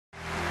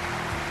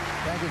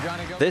Thank you,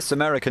 Johnny. This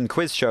American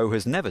quiz show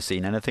has never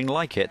seen anything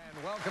like it.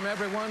 And welcome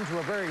everyone to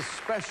a very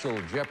special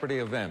Jeopardy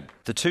event.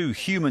 The two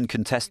human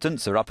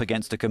contestants are up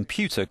against a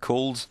computer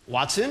called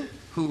Watson?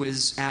 Who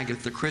is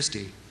Agatha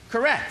Christie?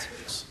 Correct.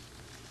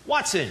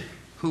 Watson?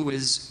 Who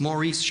is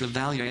Maurice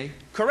Chevalier?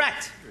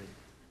 Correct.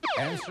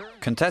 Answer?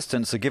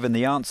 Contestants are given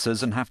the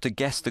answers and have to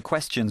guess the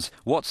questions.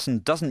 Watson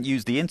doesn't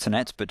use the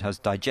internet but has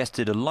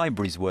digested a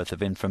library's worth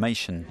of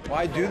information.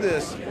 I do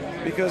this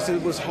because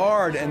it was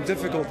hard and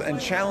difficult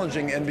and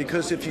challenging, and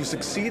because if you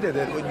succeed at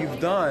it, what you've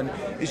done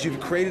is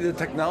you've created a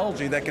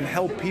technology that can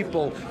help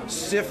people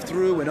sift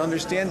through and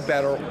understand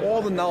better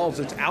all the knowledge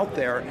that's out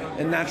there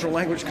in natural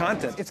language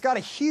content. It's got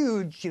a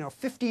huge,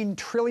 15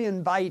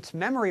 trillion byte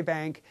memory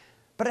bank,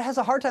 but it has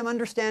a hard time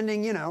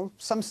understanding,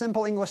 some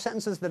simple English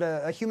sentences that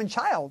a human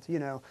child,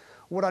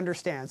 would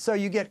understand. So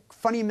you get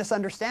funny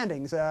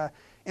misunderstandings.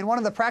 In one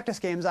of the practice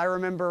games, I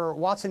remember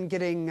Watson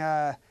getting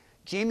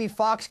Jamie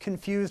Foxx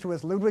confused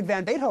with Ludwig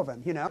van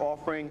Beethoven,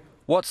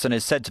 Watson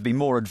is said to be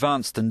more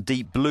advanced than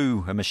Deep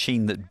Blue, a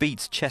machine that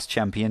beats chess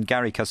champion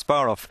Garry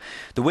Kasparov.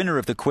 The winner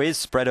of the quiz,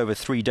 spread over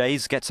 3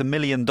 days, gets $1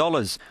 million.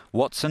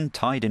 Watson,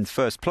 tied in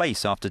first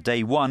place after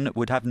day one,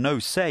 would have no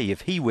say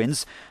if he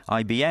wins.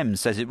 IBM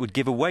says it would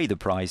give away the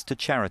prize to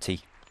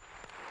charity.